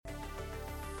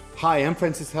Hi, I'm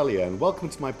Sandra Helou and welcome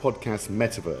to my podcast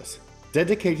Metaverse.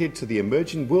 Dedicated to the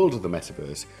emerging world of the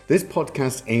metaverse, this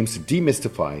podcast aims to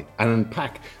demystify and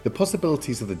unpack the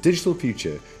possibilities of the digital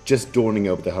future just dawning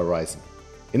over the horizon.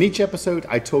 In each episode,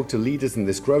 I talk to leaders in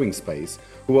this growing space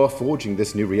who are forging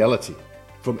this new reality.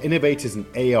 From innovators in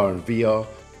AR and VR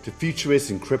to futurists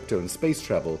in crypto and space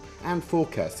travel and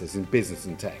forecasters in business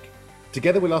and tech.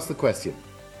 Together we'll ask the question,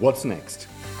 what's next?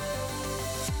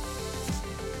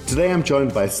 Today I'm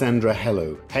joined by Sandra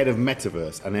Helou, Head of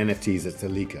Metaverse and NFTs at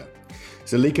Zilliqa.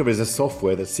 Zilliqa is a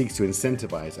software that seeks to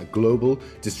incentivize a global,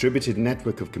 distributed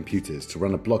network of computers to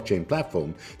run a blockchain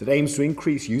platform that aims to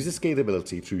increase user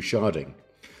scalability through sharding.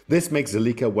 This makes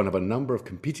Zilliqa one of a number of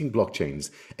competing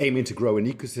blockchains aiming to grow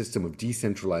an ecosystem of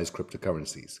decentralized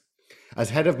cryptocurrencies.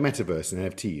 As Head of Metaverse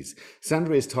and NFTs,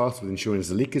 Sandra is tasked with ensuring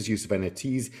Zilliqa's use of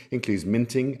NFTs includes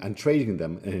minting and trading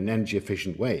them in an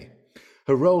energy-efficient way.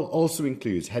 Her role also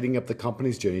includes heading up the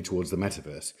company's journey towards the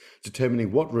metaverse,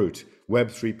 determining what route Web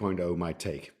 3.0 might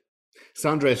take.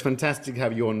 Sandra, it's fantastic to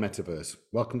have you on Metaverse.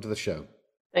 Welcome to the show.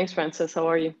 Thanks, Francis. How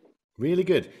are you? Really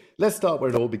good. Let's start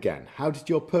where it all began. How did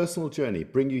your personal journey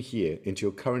bring you here into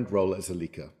your current role at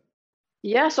Zilliqa?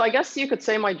 Yeah, so I guess you could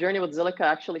say my journey with Zilliqa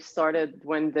actually started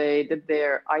when they did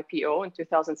their IPO in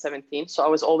 2017. So I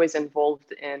was always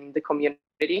involved in the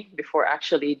community before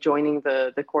actually joining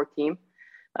the core team.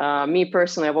 Me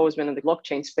personally, I've always been in the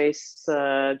blockchain space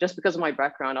just because of my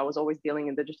background. I was always dealing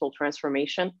in digital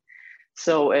transformation.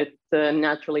 So it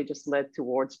naturally just led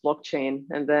towards blockchain.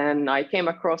 And then I came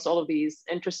across all of these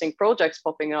interesting projects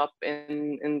popping up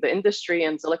in the industry.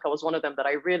 And Zilliqa was one of them that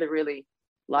I really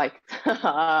liked.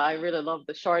 I really loved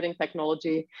the sharding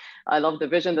technology. I loved the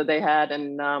vision that they had.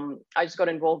 And I just got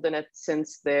involved in it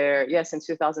since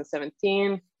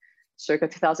 2017. Circa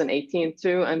 2018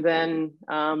 too, and then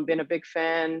been a big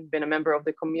fan, been a member of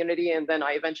the community, and then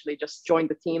I eventually just joined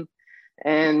the team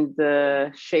and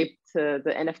shaped the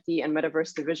NFT and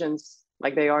metaverse divisions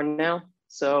like they are now.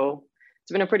 So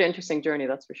it's been a pretty interesting journey,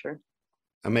 that's for sure.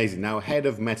 Amazing. Now, Head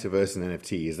of Metaverse and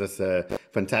NFTs, that's a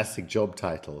fantastic job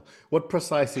title. What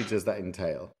precisely does that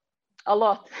entail? A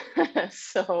lot.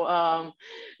 So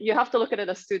you have to look at it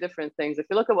as two different things. If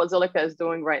you look at what Zilliqa is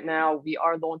doing right now, we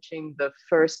are launching the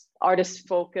first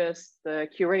artist-focused,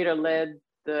 curator-led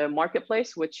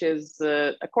marketplace, which is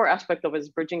a core aspect of it is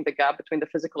bridging the gap between the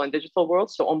physical and digital world.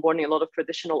 So onboarding a lot of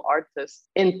traditional artists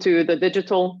into the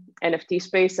digital NFT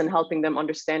space and helping them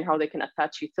understand how they can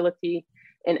attach utility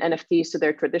in NFTs to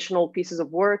their traditional pieces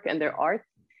of work and their art,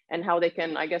 and how they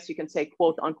can, I guess you can say,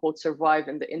 quote unquote, survive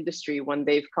in the industry when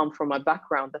they've come from a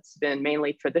background that's been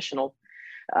mainly traditional.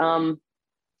 And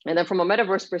then from a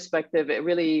metaverse perspective, it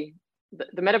really,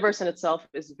 the metaverse in itself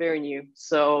is very new.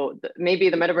 So maybe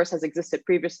the metaverse has existed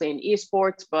previously in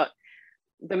esports, but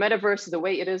the metaverse, the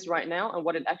way it is right now and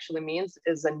what it actually means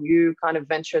is a new kind of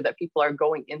venture that people are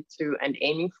going into and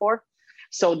aiming for.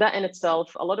 So that in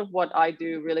itself, a lot of what I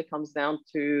do really comes down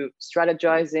to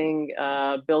strategizing,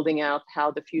 building out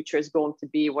how the future is going to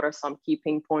be. What are some key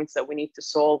pain points that we need to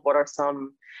solve? What are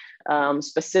some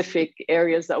specific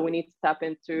areas that we need to tap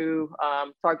into?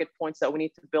 Target points that we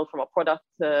need to build from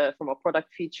a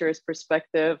product features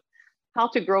perspective. How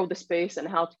to grow the space and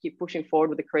how to keep pushing forward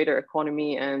with the creator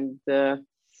economy and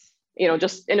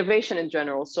just innovation in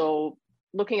general. So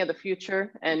looking at the future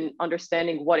and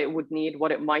understanding what it would need,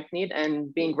 what it might need,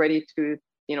 and being ready to,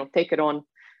 take it on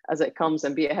as it comes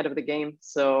and be ahead of the game.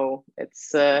 So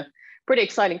it's a pretty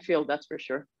exciting field, that's for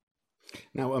sure.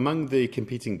 Now, among the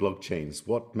competing blockchains,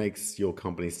 what makes your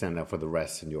company stand out for the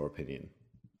rest, in your opinion?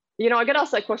 I get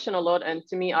asked that question a lot. And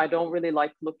to me, I don't really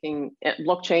like looking at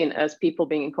blockchain as people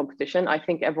being in competition. I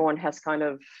think everyone has kind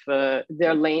of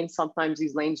their lane. Sometimes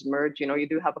these lanes merge. You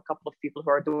do have a couple of people who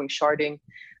are doing sharding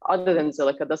other than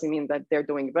Zilliqa. Doesn't mean that they're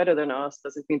doing it better than us.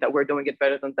 Doesn't mean that we're doing it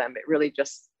better than them. It really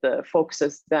just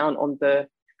focuses down on the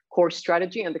core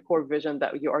strategy and the core vision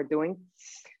that you are doing.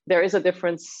 There is a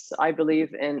difference, I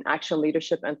believe, in action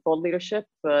leadership and thought leadership.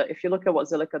 If you look at what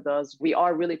Zilliqa does, we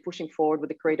are really pushing forward with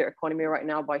the creator economy right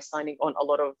now by signing on a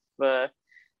lot of,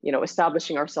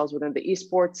 establishing ourselves within the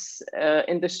esports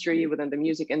industry, within the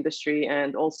music industry,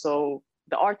 and also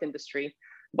the art industry,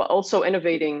 but also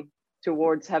innovating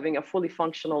towards having a fully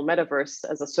functional metaverse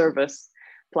as a service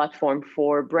platform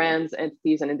for brands,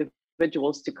 entities, and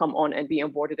individuals to come on and be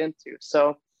onboarded into.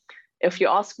 So if you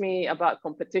ask me about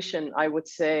competition, I would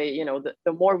say,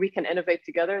 the more we can innovate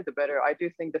together, the better. I do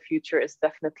think the future is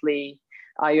definitely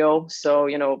IO. So,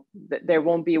 there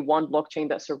won't be one blockchain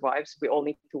that survives. We all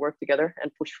need to work together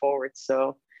and push forward.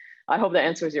 So I hope that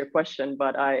answers your question,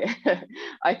 but I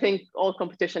think all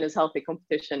competition is healthy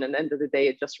competition. And at the end of the day,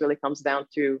 it just really comes down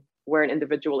to where an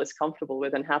individual is comfortable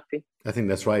with and happy. I think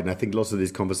that's right. And I think lots of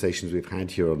these conversations we've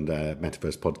had here on the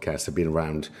Metaverse podcast have been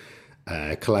around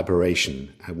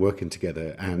collaboration and working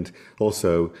together. And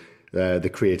also the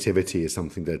creativity is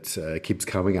something that keeps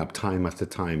coming up time after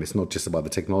time. It's not just about the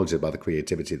technology, about the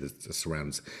creativity that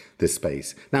surrounds this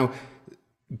space. Now,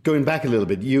 going back a little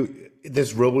bit,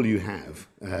 this role you have,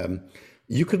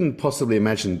 you couldn't possibly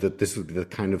imagine that this would be the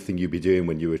kind of thing you'd be doing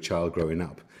when you were a child growing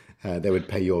up. They would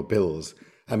pay your bills.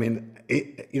 I mean,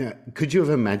 could you have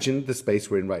imagined the space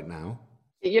we're in right now?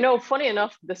 Funny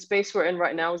enough, the space we're in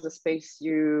right now is the space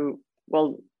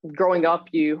growing up,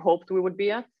 you hoped we would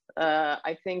be at.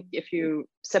 I think if you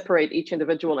separate each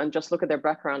individual and just look at their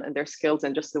background and their skills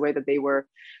and just the way that they were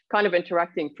kind of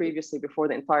interacting previously before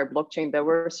the entire blockchain, there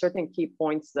were certain key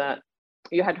points that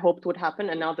you had hoped would happen.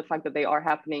 And now the fact that they are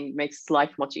happening makes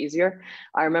life much easier.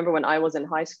 I remember when I was in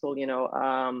high school,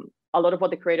 a lot of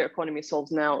what the creator economy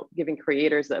solves now, giving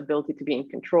creators the ability to be in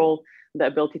control, the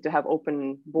ability to have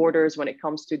open borders when it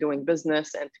comes to doing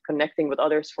business and to connecting with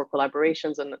others for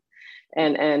collaborations and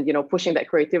pushing that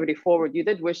creativity forward. You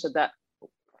did wish that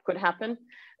could happen.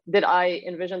 Did I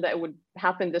envision that it would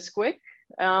happen this quick?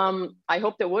 I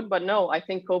hoped it would, but no, I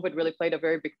think COVID really played a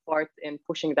very big part in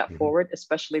pushing that forward,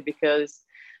 especially because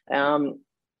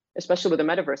especially with the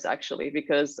metaverse, actually,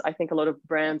 because I think a lot of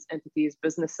brands, entities,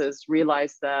 businesses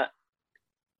realized that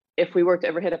if we were to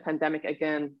ever hit a pandemic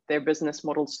again, their business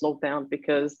model slowed down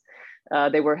because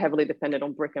they were heavily dependent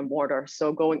on brick and mortar.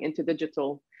 So going into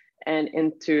digital and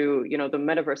into the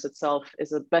metaverse itself is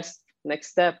the best next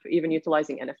step, even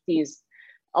utilizing NFTs.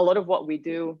 A lot of what we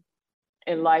do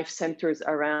in life centers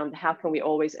around how can we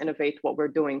always innovate what we're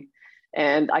doing.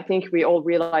 And I think we all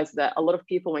realized that a lot of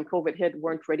people when COVID hit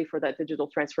weren't ready for that digital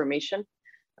transformation.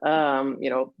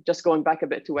 Just going back a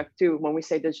bit to Web2, when we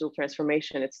say digital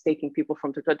transformation, it's taking people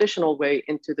from the traditional way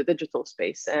into the digital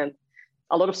space. And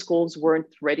a lot of schools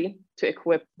weren't ready to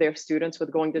equip their students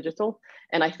with going digital.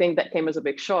 And I think that came as a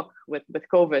big shock with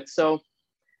COVID. So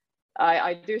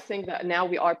I do think that now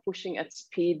we are pushing at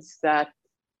speeds that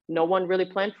no one really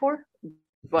planned for,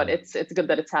 but it's good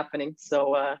that it's happening.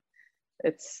 So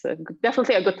it's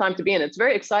definitely a good time to be in. It's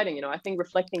very exciting. I think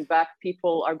reflecting back,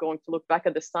 people are going to look back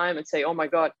at this time and say, oh my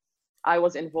God, I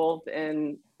was involved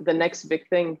in the next big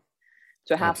thing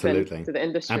to happen to the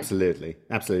industry. Absolutely.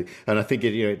 And I think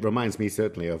it reminds me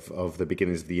certainly of the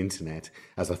beginnings of the internet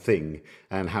as a thing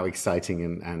and how exciting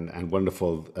and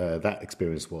wonderful that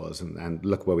experience was. And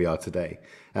look where we are today.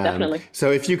 Definitely.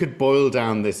 So if you could boil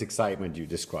down this excitement you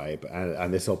describe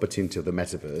and this opportunity of the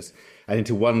metaverse and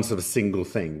into one sort of single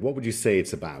thing, what would you say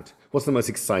it's about? What's the most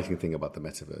exciting thing about the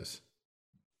metaverse?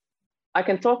 I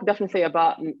can talk definitely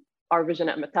about our vision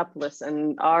at Metapolis,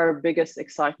 and our biggest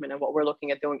excitement and what we're looking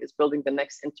at doing is building the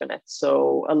next internet.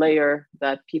 So a layer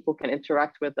that people can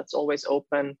interact with, that's always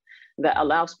open, that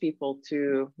allows people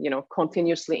to,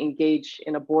 continuously engage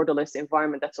in a borderless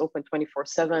environment that's open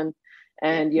 24/7.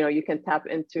 And, you can tap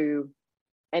into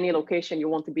any location you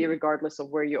want to be, regardless of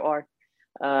where you are.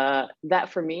 That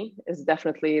for me is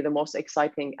definitely the most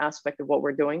exciting aspect of what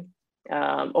we're doing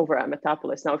over at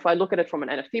Metapolis. Now, if I look at it from an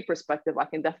NFT perspective, I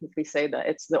can definitely say that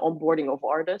it's the onboarding of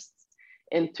artists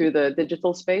into the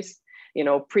digital space.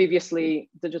 Previously,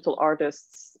 digital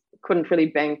artists couldn't really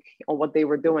bank on what they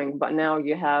were doing, but now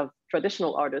you have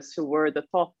traditional artists who were the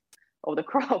top of the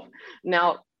crop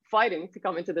now fighting to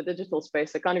come into the digital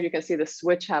space. So kind of you can see the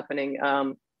switch happening.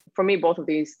 For me, both of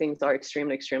these things are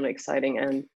extremely, extremely exciting.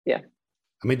 And yeah.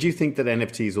 I mean, do you think that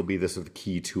NFTs will be the sort of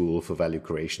key tool for value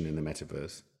creation in the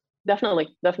metaverse? Definitely.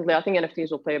 I think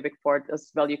NFTs will play a big part as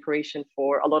value creation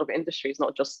for a lot of industries,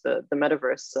 not just the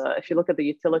metaverse. If you look at the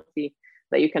utility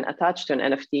that you can attach to an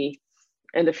NFT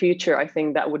in the future, I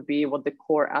think that would be what the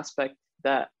core aspect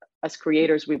that as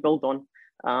creators we build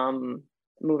on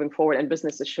moving forward, and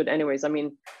businesses should anyways. I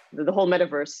mean, the whole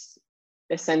metaverse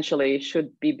essentially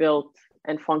should be built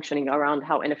and functioning around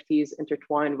how NFTs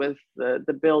intertwine with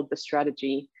the build, the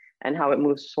strategy, and how it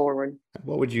moves forward.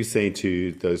 What would you say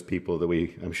to those people that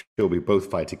I'm sure we both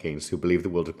fight against, who believe the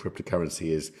world of cryptocurrency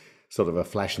is sort of a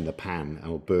flash in the pan and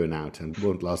will burn out and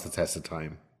won't last the test of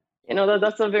time?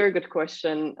 That's a very good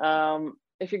question.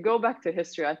 If you go back to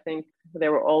history, I think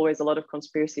there were always a lot of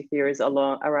conspiracy theories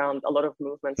around a lot of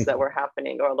movements that were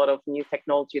happening, or a lot of new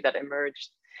technology that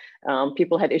emerged.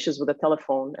 People had issues with the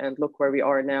telephone, and look where we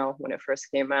are now when it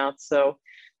first came out. So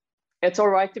it's all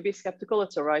right to be skeptical.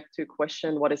 It's all right to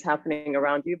question what is happening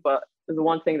around you. But the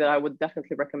one thing that I would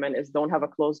definitely recommend is don't have a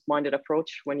closed-minded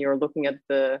approach when you're looking at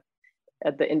the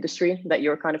industry that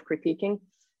you're kind of critiquing.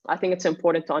 I think it's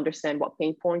important to understand what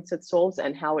pain points it solves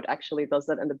and how it actually does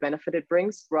that and the benefit it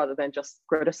brings, rather than just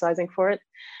criticizing for it.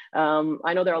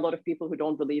 I know there are a lot of people who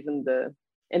don't believe in the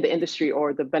industry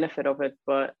or the benefit of it,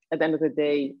 but at the end of the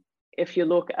day, if you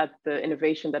look at the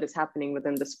innovation that is happening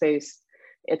within the space,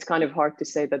 it's kind of hard to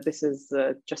say that this is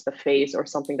just a phase or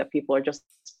something that people are just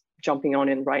jumping on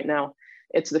in right now.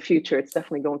 It's the future. It's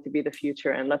definitely going to be the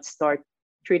future, and let's start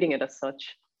treating it as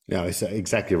such. Yeah, it's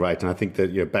exactly right. And I think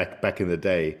that, back in the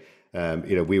day,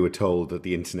 we were told that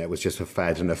the internet was just a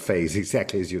fad and a phase,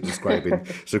 exactly as you're describing.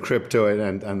 So crypto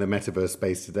and the metaverse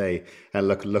space today, and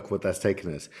look what that's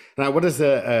taken us. Now, what does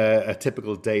a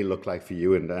typical day look like for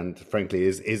you? And frankly,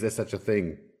 is there such a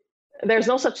thing? There's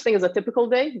no such thing as a typical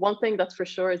day. One thing that's for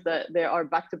sure is that there are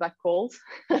back-to-back calls.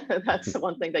 That's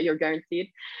one thing that you're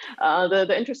guaranteed.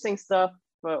 The interesting stuff,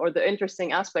 or the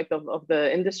interesting aspect of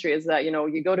the industry, is that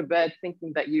you go to bed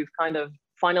thinking that you've kind of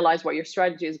finalized what your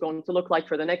strategy is going to look like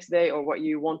for the next day or what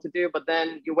you want to do, but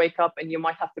then you wake up and you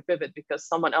might have to pivot because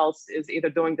someone else is either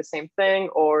doing the same thing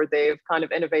or they've kind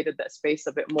of innovated that space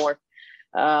a bit more.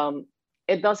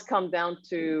 It does come down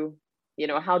to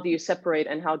how do you separate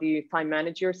and how do you time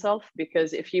manage yourself?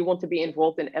 Because if you want to be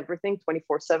involved in everything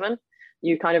 24/7,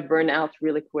 you kind of burn out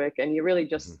really quick, and you really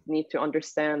just need to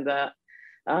understand that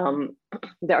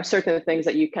there are certain things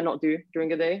that you cannot do during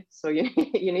the day. So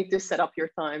you need to set up your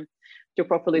time to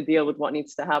properly deal with what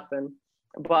needs to happen.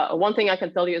 But one thing I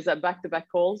can tell you is that back-to-back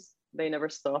calls, they never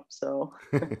stop. So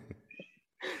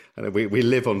And we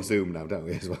live on Zoom now, don't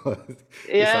we, as well?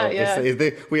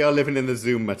 We are living in the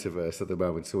Zoom metaverse at the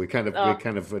moment, so we kind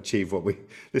of achieve what we.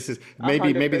 This is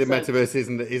maybe the metaverse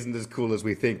isn't as cool as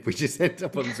we think. We just end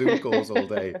up on Zoom calls all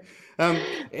day.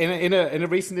 In a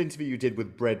recent interview you did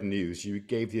with Bread News, you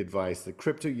gave the advice that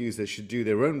crypto users should do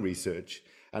their own research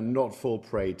and not fall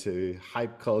prey to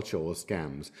hype culture or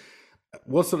scams.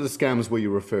 What sort of scams were you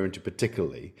referring to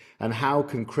particularly, and how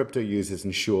can crypto users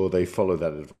ensure they follow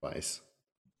that advice?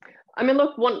 I mean,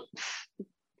 look,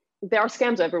 there are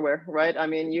scams everywhere, right? I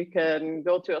mean, you can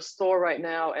go to a store right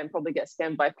now and probably get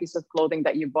scammed by a piece of clothing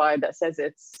that you buy that says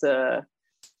it's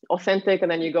authentic,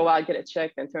 and then you go out, get it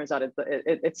checked, and turns out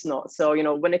it's not.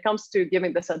 So, when it comes to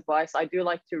giving this advice, I do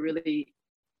like to really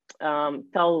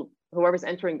tell whoever's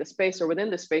entering the space or within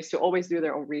the space to always do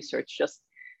their own research. Just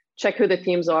check who the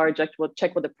teams are, check what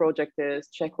the project is,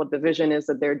 check what the vision is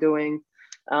that they're doing.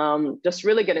 Just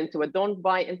really get into it. Don't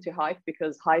buy into hype,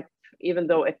 because hype, even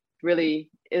though it really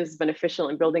is beneficial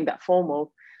in building that FOMO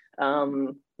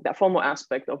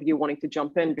aspect of you wanting to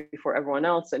jump in before everyone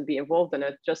else and be involved in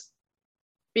it, just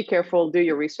be careful, do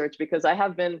your research. Because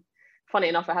funny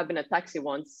enough, I have been a taxi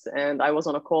once, and I was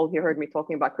on a call. He heard me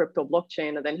talking about crypto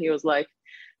blockchain, and then he was like,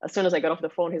 as soon as I got off the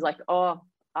phone, he's like, "Oh,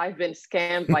 I've been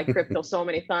scammed by crypto so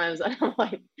many times." And I'm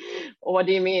like, "What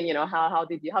do you mean? How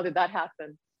did that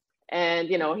happen?" And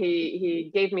he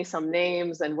gave me some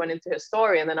names and went into his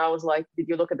story. And then I was like, "Did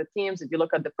you look at the teams? Did you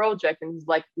look at the project?" And he's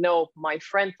like, "No, my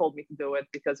friend told me to do it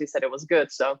because he said it was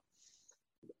good." So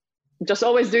just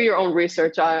always do your own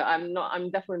research. I'm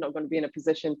definitely not going to be in a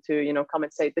position to come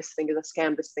and say this thing is a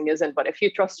scam, this thing isn't. But if you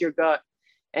trust your gut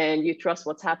and you trust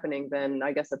what's happening, then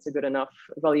I guess that's a good enough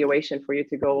evaluation for you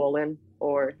to go all in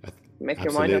or make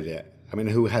your mind up. Absolutely. I mean,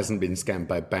 who hasn't been scammed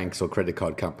by banks or credit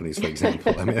card companies, for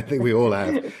example? I mean, I think we all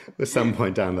have at some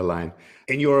point down the line.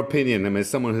 In your opinion, I mean, as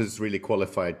someone who's really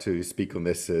qualified to speak on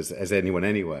this as anyone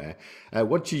anywhere,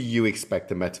 what do you expect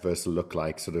the metaverse to look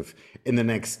like sort of in the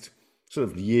next sort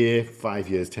of year, 5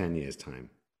 years, 10 years time?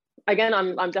 Again,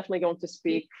 I'm definitely going to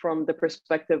speak from the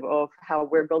perspective of how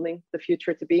we're building the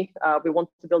future to be. We want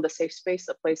to build a safe space,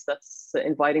 a place that's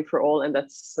inviting for all, and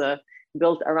that's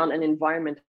built around an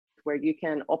environment where you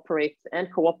can operate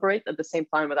and cooperate at the same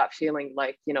time without feeling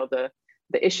like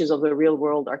the issues of the real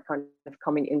world are kind of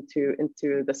coming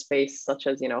into the space, such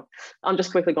as I'm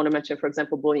just quickly going to mention, for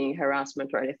example, bullying,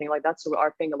 harassment, or anything like that. So we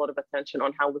are paying a lot of attention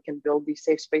on how we can build these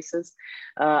safe spaces.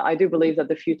 I do believe that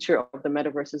the future of the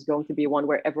metaverse is going to be one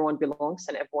where everyone belongs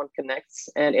and everyone connects.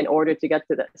 And in order to get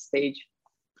to that stage,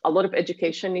 a lot of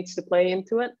education needs to play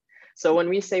into it. So when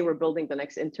we say we're building the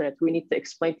next internet, we need to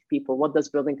explain to people, what does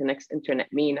building the next internet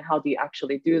mean? How do you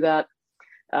actually do that?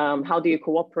 How do you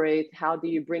cooperate? How do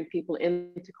you bring people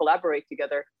in to collaborate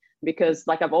together? Because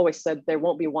like I've always said, there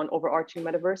won't be one overarching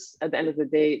metaverse. At the end of the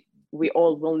day, we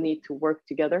all will need to work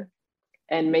together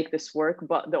and make this work.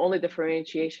 But the only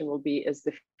differentiation will be is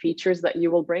the features that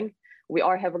you will bring. We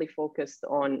are heavily focused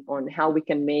on how we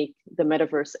can make the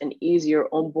metaverse an easier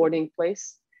onboarding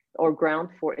place or ground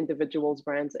for individuals,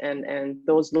 brands, and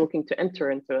those looking to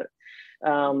enter into it.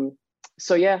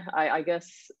 So yeah, I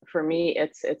guess for me,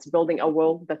 it's building a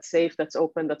world that's safe, that's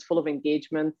open, that's full of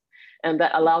engagement, and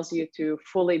that allows you to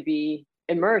fully be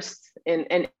immersed in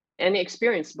any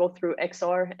experience, both through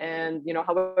XR and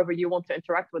however you want to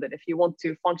interact with it. If you want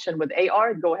to function with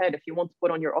AR, go ahead. If you want to put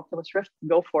on your Oculus Rift,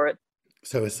 go for it.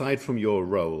 So aside from your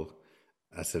role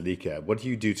as Zilliqa, what do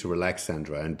you do to relax,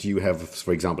 Sandra? And do you have,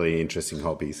 for example, any interesting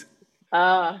hobbies?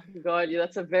 God,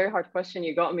 that's a very hard question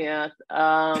you got me at.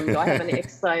 Do I have any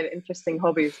exciting, interesting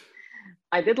hobbies?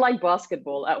 I did like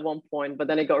basketball at one point, but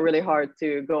then it got really hard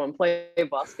to go and play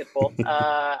basketball.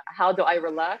 How do I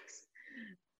relax?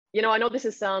 I know this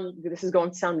is going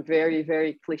to sound very,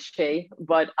 very cliche,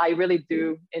 but I really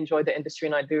do enjoy the industry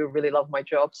and I do really love my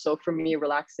job. So for me,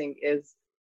 relaxing is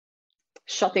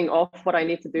shutting off what I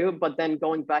need to do, but then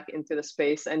going back into the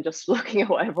space and just looking at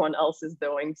what everyone else is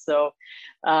doing. So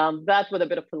that with a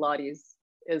bit of Pilates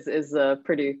is a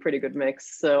pretty good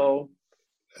mix. So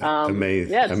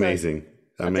amazing, amazing,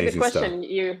 that's a good question.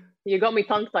 Stuff. You got me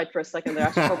tongue tied for a second there.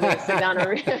 I should probably sit down and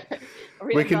read.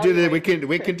 We can do this. We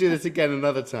can do this again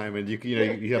another time, and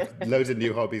you have loads of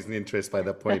new hobbies and interests by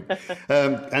that point.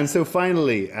 And so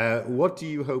finally, what do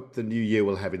you hope the new year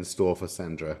will have in store for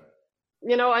Sandra?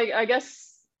 I guess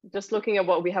just looking at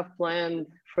what we have planned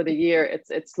for the year,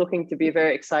 it's looking to be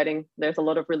very exciting. There's a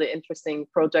lot of really interesting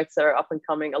projects that are up and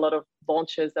coming, a lot of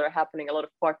launches that are happening, a lot of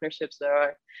partnerships that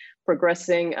are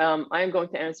progressing. I am going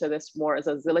to answer this more as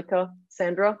a Zilliqa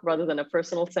Sandra rather than a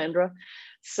personal Sandra.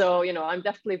 So, I'm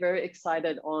definitely very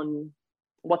excited on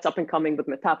what's up and coming with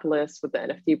Metapolis, with the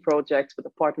NFT projects, with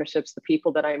the partnerships, the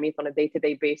people that I meet on a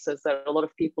day-to-day basis. There are a lot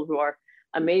of people who are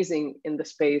amazing in the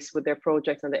space with their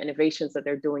projects and the innovations that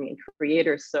they're doing in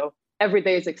creators. So every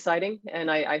day is exciting.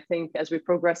 And I think as we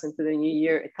progress into the new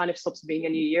year, it kind of stops being a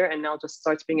new year and now just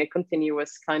starts being a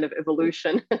continuous kind of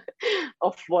evolution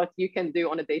of what you can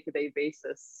do on a day-to-day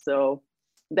basis. So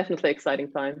definitely exciting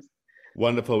times.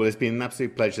 Wonderful. Well, it's been an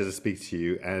absolute pleasure to speak to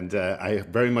you. And I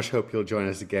very much hope you'll join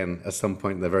us again at some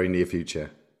point in the very near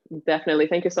future. Definitely.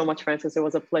 Thank you so much, Francis. It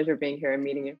was a pleasure being here and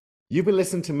meeting you. You've been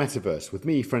listening to Metaverse with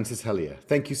me, Francis Helou.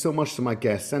 Thank you so much to my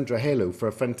guest, Sandra Helou, for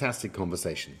a fantastic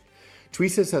conversation.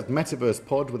 Tweet us at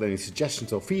MetaversePod with any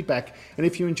suggestions or feedback. And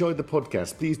if you enjoyed the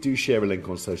podcast, please do share a link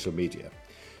on social media.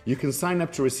 You can sign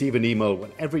up to receive an email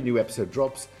when every new episode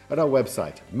drops at our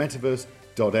website,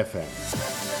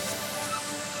 metaverse.fm.